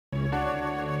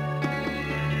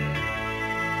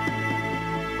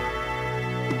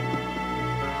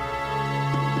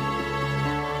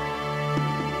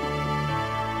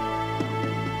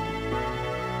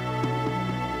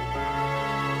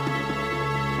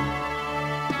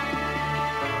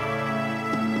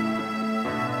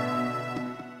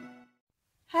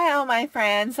my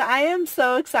friends. I am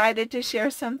so excited to share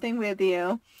something with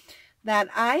you that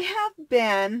I have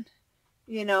been,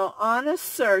 on a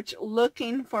search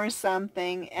looking for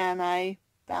something, and I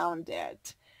found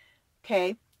it.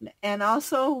 Okay. And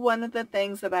also one of the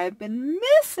things that I've been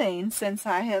missing since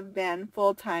I have been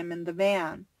full-time in the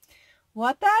van.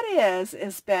 What that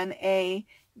is been a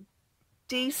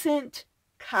decent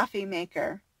coffee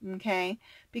maker. Okay.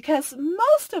 Because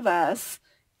most of us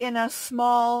in a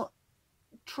small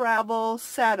travel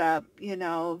setup,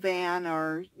 van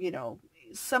or,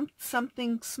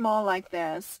 something small like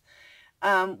this,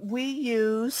 we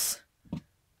use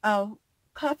a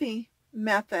coffee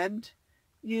method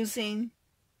using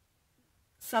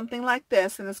something like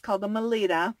this, and it's called a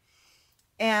Melita,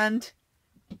 and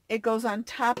it goes on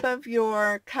top of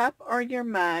your cup or your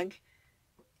mug,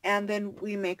 and then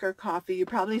we make our coffee. You've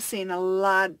probably seen a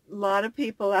lot of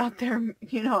people out there, on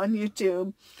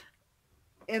YouTube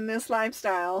in this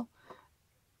lifestyle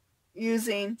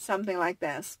using something like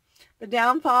this. The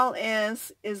downfall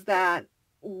is that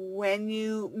when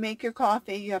you make your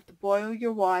coffee, you have to boil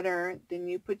your water, then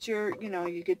you put your,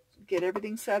 you get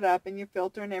everything set up and your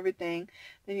filter and everything,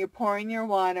 then you're pouring your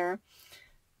water.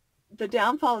 The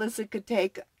downfall is it could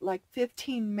take like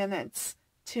 15 minutes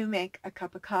to make a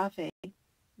cup of coffee.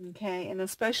 Okay, and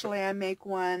especially I make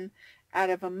one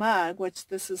out of a mug, which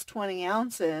this is 20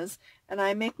 ounces, and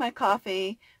I make my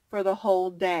coffee for the whole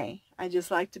day. I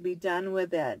just like to be done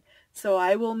with it. So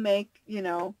I will make,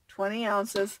 20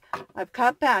 ounces. I've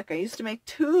cut back. I used to make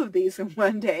 2 of these in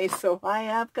one day, so I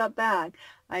have cut back.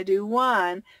 I do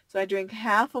 1, so I drink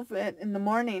half of it in the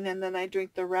morning, and then I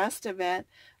drink the rest of it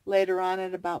later on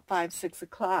at about 5, 6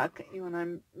 o'clock when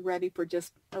I'm ready for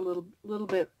just a little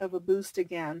bit of a boost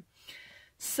again.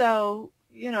 So,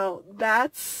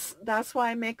 that's why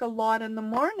I make a lot in the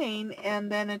morning,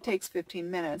 and then it takes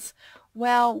 15 minutes.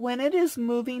 Well, when it is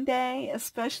moving day,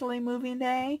 especially moving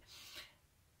day,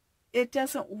 it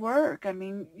doesn't work. I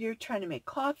mean, you're trying to make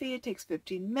coffee, it takes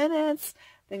 15 minutes,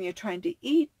 then you're trying to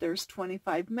eat, there's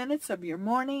 25 minutes of your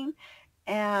morning,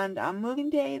 and on moving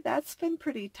day, that's been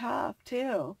pretty tough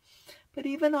too. But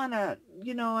even on a,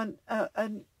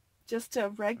 just a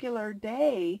regular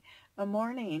day, a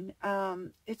morning,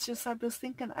 it's just, I was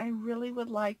thinking I really would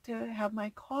like to have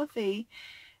my coffee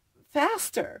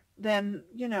faster than,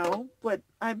 what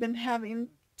I've been having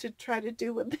to try to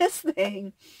do with this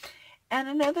thing. And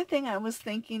another thing I was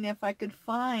thinking, if I could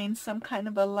find some kind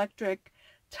of electric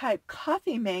type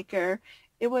coffee maker,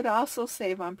 it would also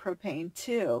save on propane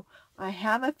too. I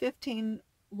have a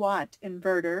 15-watt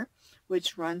inverter,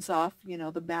 which runs off,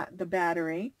 the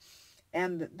battery.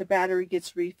 And the battery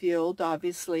gets refueled,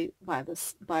 obviously,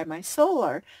 by my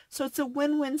solar. So it's a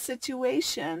win-win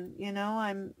situation.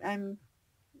 I'm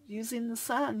using the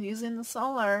sun, using the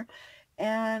solar,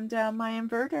 and my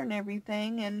inverter and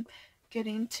everything, and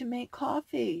getting to make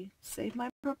coffee, save my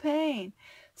propane.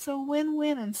 So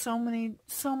win-win in so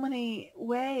many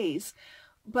ways.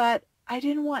 But I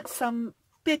didn't want some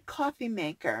big coffee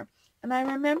maker. And I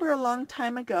remember a long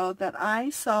time ago that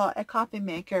I saw a coffee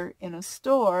maker in a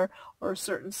store, or a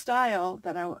certain style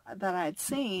that I had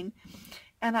seen,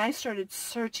 and I started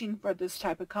searching for this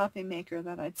type of coffee maker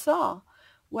that I saw.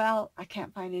 Well, I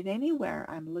can't find it anywhere.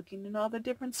 I'm looking in all the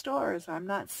different stores. I'm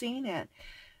not seeing it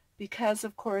because,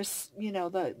 of course,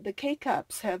 the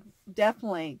K-Cups have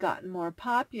definitely gotten more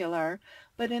popular.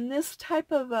 But in this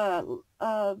type of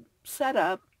a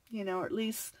setup, or at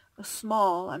least a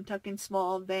small, I'm talking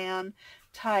small van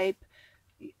type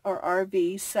or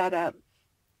RV setup,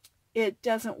 it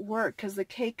doesn't work because the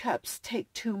K-Cups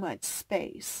take too much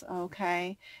space,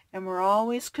 okay? And we're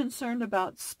always concerned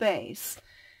about space.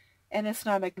 And it's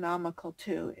not economical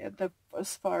too,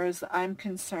 as far as I'm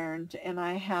concerned, and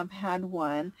I have had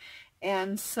one.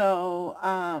 And so,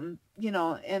 and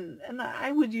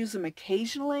I would use them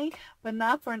occasionally, but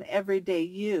not for an everyday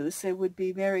use. It would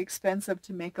be very expensive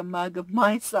to make a mug of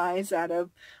my size out of,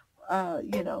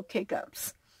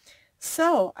 K-Cups.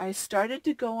 So I started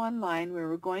to go online. We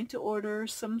were going to order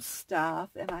some stuff,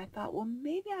 and I thought, well,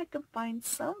 maybe I could find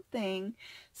something,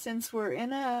 since we're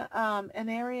in an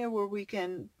area where we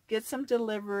can get some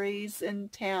deliveries in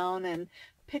town and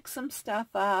pick some stuff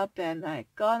up. And I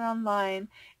got online,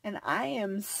 and I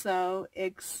am so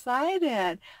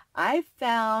excited. I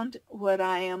found what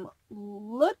I am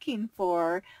looking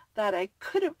for that I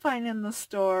couldn't find in the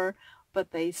store,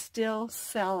 but they still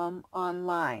sell them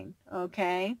online,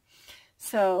 okay?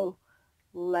 So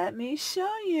let me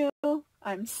show you.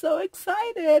 I'm so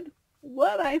excited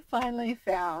what I finally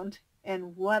found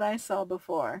and what I saw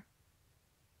before.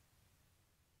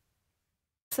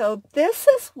 So this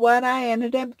is what I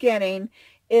ended up getting,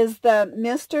 is the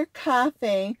Mr.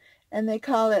 Coffee and they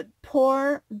call it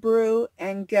Pour, Brew,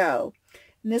 and Go.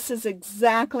 And this is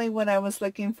exactly what I was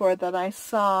looking for, that I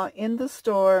saw in the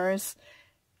stores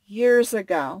years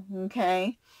ago,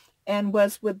 okay, and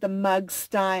was with the mug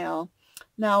style.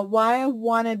 Now, why I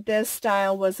wanted this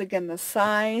style was, again, the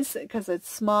size, because it's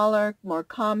smaller, more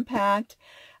compact.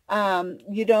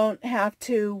 You don't have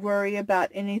to worry about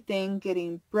anything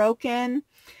getting broken.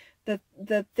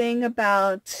 The thing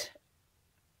about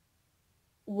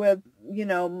with, you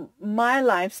know, my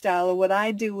lifestyle, or what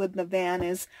I do with the van,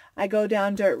 is I go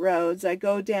down dirt roads. I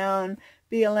go down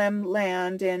BLM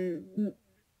land and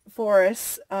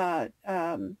forest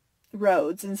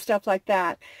roads and stuff like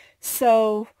that.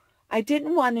 So I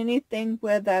didn't want anything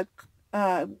with a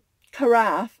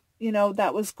carafe, you know,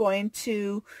 that was going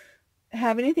to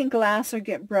have anything glass or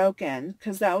get broken,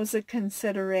 because that was a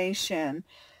consideration.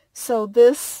 So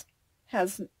this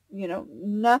has, you know,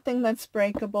 nothing that's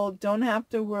breakable. Don't have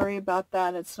to worry about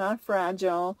that. It's not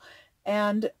fragile.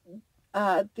 And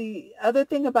the other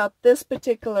thing about this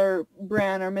particular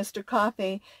brand, or Mr.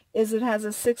 Coffee, is it has a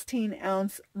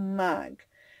 16-ounce mug.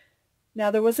 Now,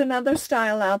 there was another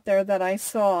style out there that I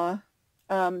saw,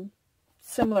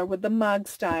 similar with the mug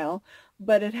style,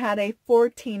 but it had a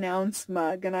 14-ounce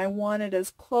mug, and I wanted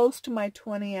as close to my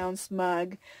 20-ounce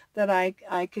mug that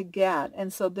I could get.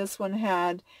 And so this one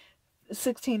had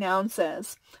 16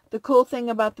 ounces. The cool thing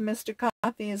about the Mr.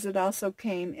 Coffee is it also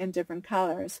came in different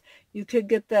colors. You could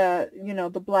get the, you know,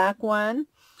 the black one,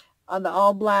 the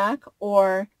all black,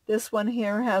 or this one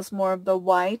here has more of the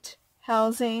white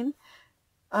housing.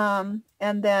 And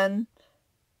then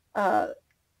the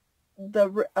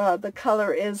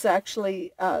color is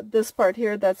actually this part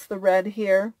here, that's the red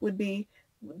here, would be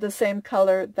the same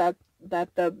color that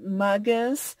the mug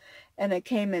is, and it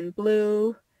came in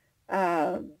blue,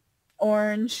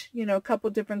 orange, you know, a couple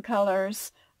different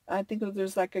colors. I think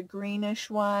there's like a greenish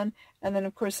one, and then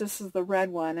of course this is the red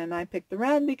one, and I picked the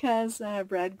red because I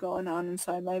have red going on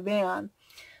inside my van.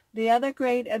 The other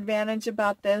great advantage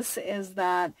about this is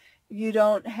that you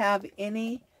don't have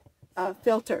any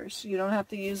filters. You don't have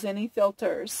to use any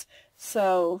filters.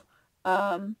 So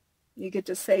you get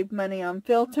to save money on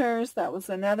filters. That was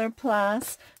another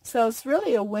plus. So it's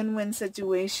really a win-win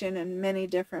situation in many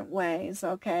different ways,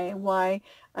 okay? Why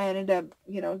I ended up,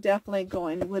 you know, definitely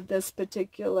going with this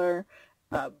particular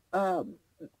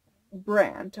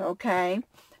brand, okay?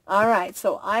 All right,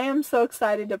 so I am so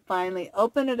excited to finally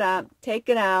open it up, take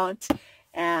it out,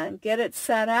 and get it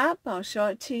set up. I'll show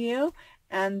it to you,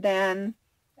 and then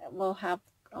I'll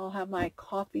have my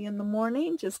coffee in the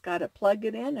morning. Just got to plug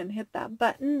it in and hit that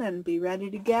button and be ready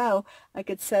to go. I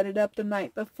could set it up the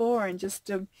night before and just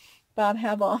about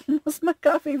have almost my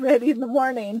coffee ready in the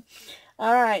morning.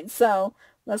 All right, so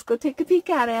let's go take a peek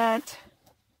at it.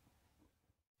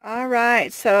 All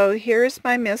right, so here's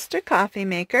my Mr. Coffee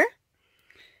Maker.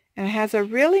 And it has a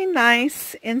really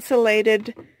nice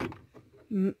insulated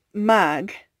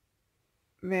mug.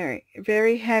 Very,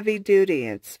 very heavy duty.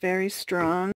 It's very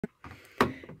strong.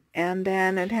 And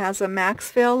then it has a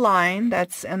max fill line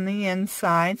that's on the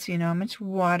inside, so you know how much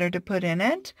water to put in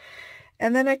it.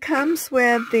 And then it comes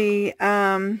with the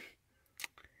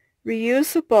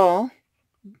reusable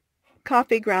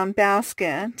coffee ground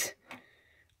basket,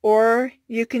 or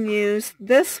you can use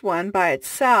this one by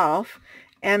itself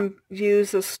and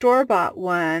use a store-bought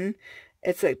one.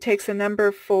 It takes a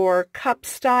number 4 cup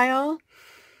style.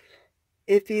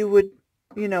 If you would,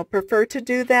 you know, prefer to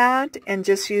do that and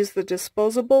just use the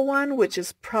disposable one, which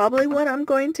is probably what I'm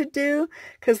going to do,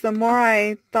 because the more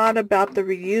I thought about the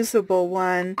reusable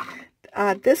one,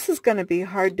 this is going to be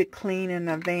hard to clean in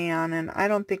a van, and I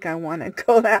don't think I want to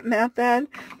go that method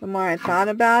the more I thought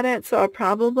about it. So I'll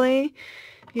probably,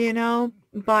 you know,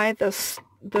 buy the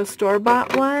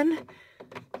store-bought one.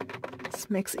 This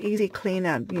makes easy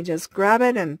cleanup. You just grab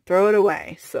it and throw it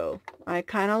away. So I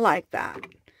kind of like that.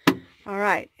 All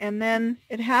right, and then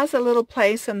it has a little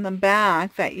place in the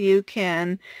back that you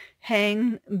can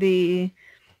hang the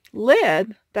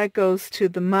lid that goes to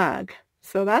the mug.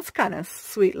 So that's kind of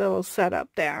sweet little setup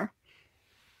there.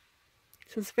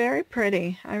 So it's very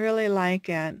pretty. I really like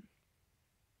it.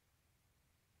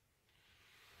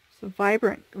 It's a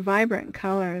vibrant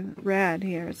color, red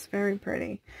here. It's very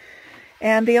pretty.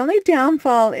 And the only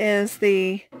downfall is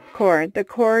the cord. The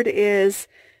cord is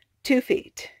 2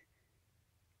 feet.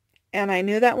 And I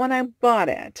knew that when I bought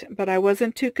it, but I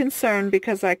wasn't too concerned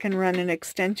because I can run an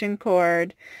extension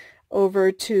cord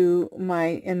over to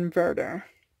my inverter,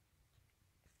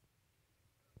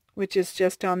 which is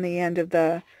just on the end of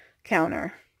the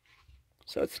counter.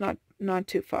 So it's not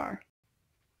too far.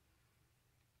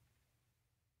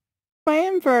 My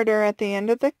inverter at the end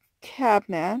of the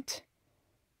cabinet,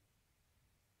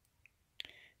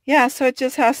 Yeah, so it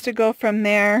just has to go from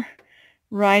there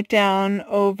right down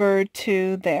over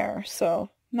to there. So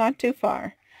not too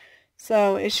far.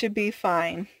 So it should be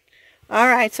fine. All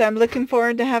right, so I'm looking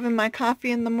forward to having my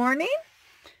coffee in the morning.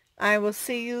 I will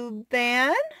see you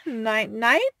then, night,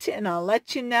 night, and I'll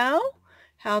let you know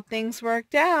how things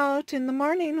worked out in the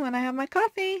morning when I have my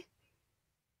coffee.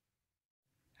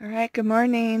 All right, good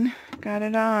morning. Got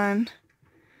it on.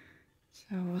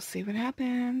 So we'll see what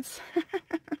happens.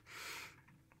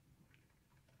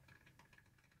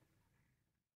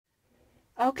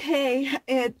 Okay,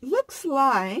 it looks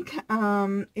like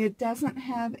it doesn't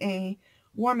have a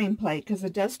warming plate because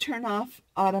it does turn off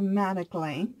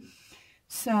automatically.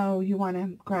 So you want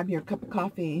to grab your cup of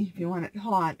coffee if you want it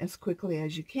hot as quickly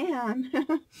as you can.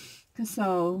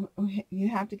 So you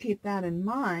have to keep that in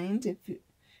mind if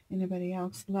anybody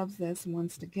else loves this and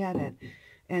wants to get it.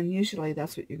 And usually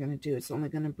that's what you're going to do. It's only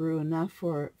going to brew enough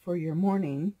for your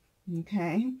morning.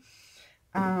 Okay.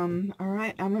 All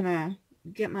right. I'm going to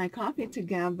get my coffee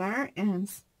together and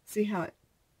see how it,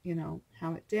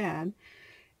 how it did.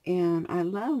 And I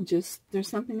love there's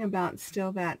something about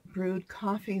still that brewed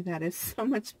coffee that is so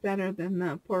much better than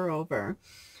the pour over.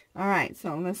 All right,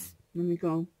 so let me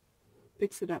go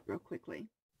fix it up real quickly.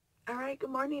 All right, good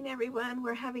morning, everyone.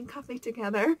 We're having coffee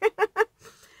together.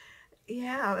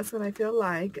 Yeah, that's what I feel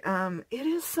like. It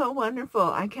is so wonderful.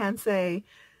 I can't say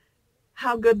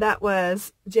how good that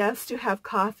was just to have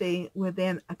coffee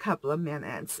within a couple of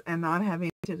minutes and not having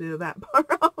to do that pour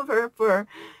over for,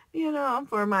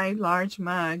 for my large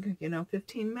mug,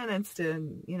 15 minutes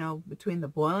to, between the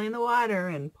boiling the water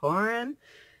and pouring,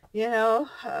 the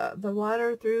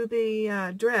water through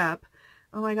the drip.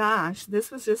 Oh my gosh,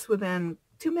 this was just within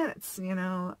 2 minutes,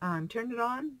 turned it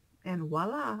on and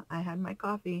voila, I had my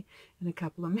coffee in a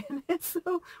couple of minutes.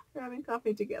 So we're having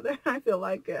coffee together. I feel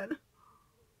like it.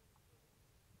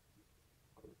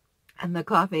 And the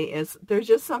coffee there's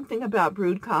just something about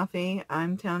brewed coffee,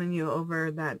 I'm telling you,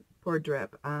 over that pour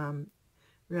drip.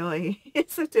 Really,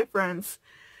 it's a difference.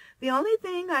 The only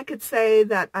thing I could say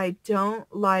that I don't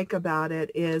like about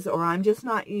it is, or I'm just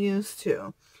not used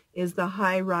to, is the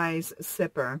high-rise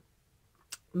sipper.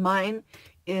 Mine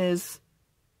is,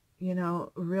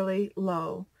 really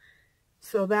low.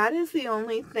 So that is the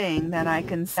only thing that I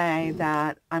can say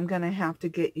that I'm going to have to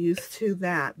get used to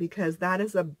that, because that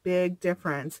is a big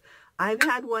difference. I've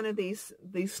had one of these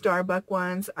Starbucks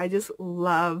ones. I just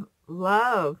love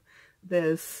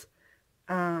this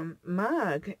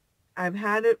mug. I've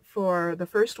had it for the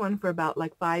first one for about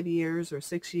like 5 years or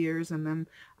 6 years, and then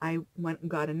I went and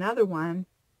got another one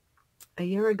a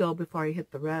year ago before I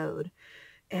hit the road.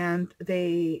 And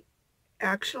they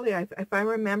actually, if I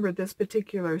remember this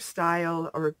particular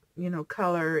style or,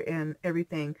 color and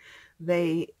everything,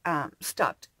 they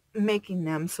stopped making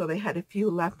them, so they had a few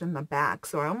left in the back.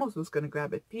 So I almost was going to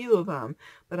grab a few of them,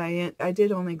 but I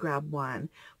did only grab one.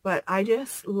 But I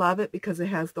just love it because it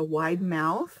has the wide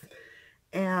mouth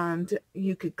and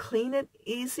you could clean it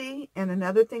easy. And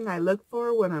another thing I look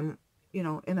for when I'm,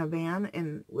 in a van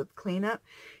and with cleanup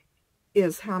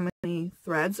is how many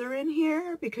threads are in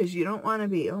here, because you don't want to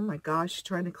be, oh my gosh,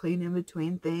 trying to clean in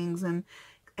between things. And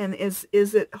is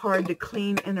it hard to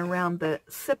clean in around the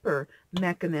sipper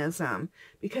mechanism,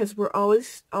 because we're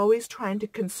always trying to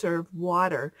conserve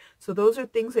water. So those are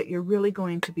things that you're really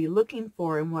going to be looking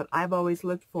for, and what I've always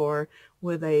looked for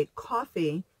with a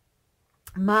coffee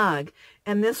mug.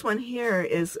 And this one here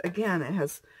is, again, it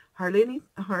has hardly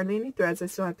any threads. I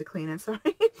still have to clean it, sorry.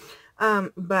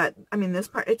 But I mean, this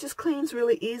part, it just cleans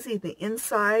really easy. The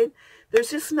inside,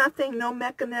 there's just nothing, no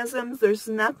mechanisms, there's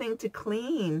nothing to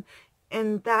clean.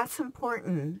 And that's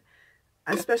important.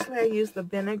 Especially I use the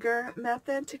vinegar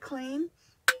method to clean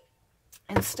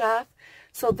and stuff.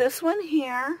 So this one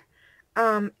here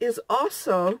is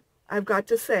also, I've got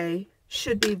to say,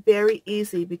 should be very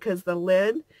easy, because the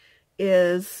lid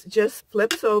is just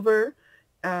flips over.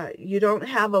 You don't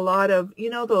have a lot of,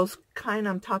 those kind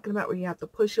I'm talking about where you have to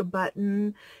push a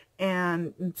button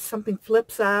and something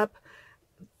flips up.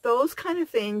 Those kind of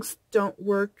things don't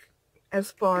work as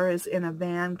far as in a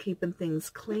van keeping things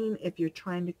clean if you're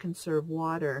trying to conserve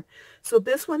water. So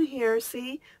this one here,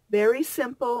 see, very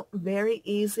simple, very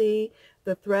easy.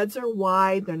 The threads are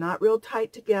wide, they're not real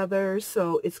tight together,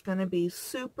 so it's going to be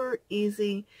super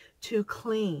easy to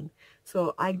clean.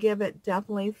 So I give it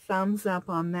definitely thumbs up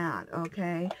on that,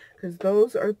 okay? Because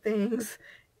those are things,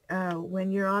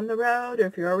 when you're on the road, or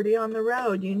if you're already on the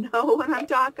road, you know what I'm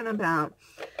talking about.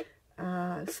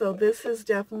 So this is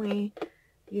definitely,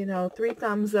 3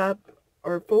 thumbs up,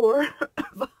 or 4,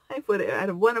 5, out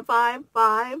of 1 to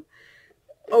 5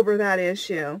 over that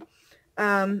issue.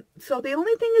 So the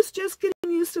only thing is just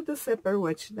getting used to the zipper,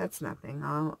 which that's nothing.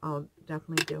 I'll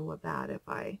definitely deal with that if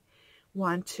I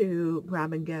want to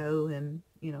grab and go and,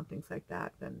 you know, things like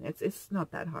that. Then it's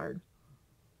not that hard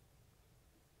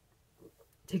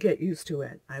to get used to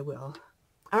it. I will.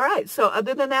 All right. So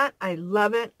other than that, I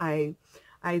love it. I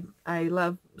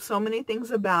love so many things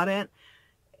about it.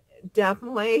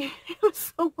 Definitely, it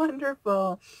was so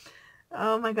wonderful.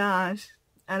 Oh my gosh.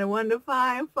 Out of 1 to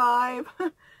 5, 5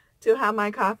 to have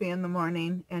my coffee in the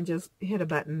morning and just hit a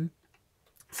button.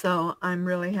 So I'm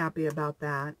really happy about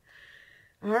that.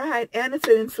 All right. And it's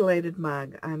an insulated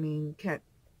mug. I mean, can't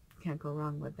go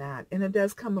wrong with that. And it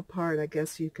does come apart. I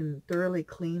guess you can thoroughly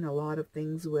clean a lot of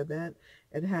things with it.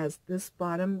 It has, this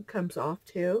bottom comes off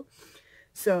too.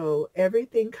 So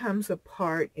everything comes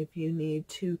apart if you need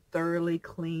to thoroughly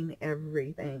clean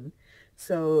everything.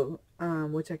 So,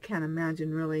 which I can't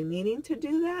imagine really needing to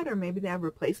do that, or maybe they have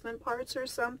replacement parts or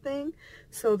something.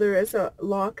 So there is a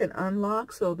lock and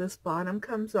unlock. So this bottom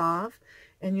comes off,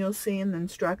 and you'll see in the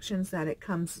instructions that it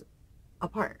comes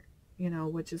apart, you know,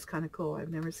 which is kind of cool.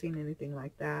 I've never seen anything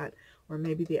like that. Or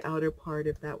maybe the outer part,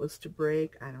 if that was to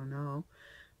break, I don't know.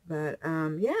 But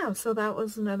yeah, so that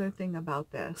was another thing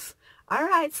about this. All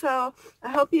right, so I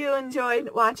hope you enjoyed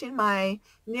watching my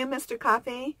new Mr.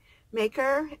 Coffee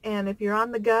maker. And if you're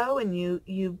on the go and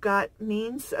you've got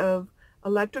means of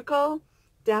electrical,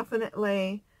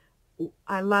 definitely,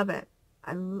 I love it.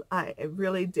 I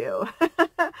really do.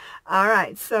 All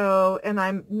right, so, and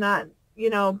I'm not, you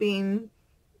know, being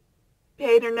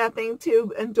paid or nothing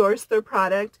to endorse their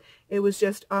product. It was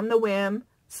just on the whim,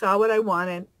 saw what I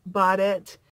wanted, bought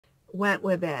it, went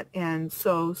with it, and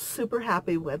so super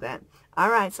happy with it. All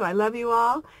right, so I love you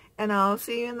all, and I'll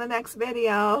see you in the next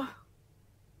video.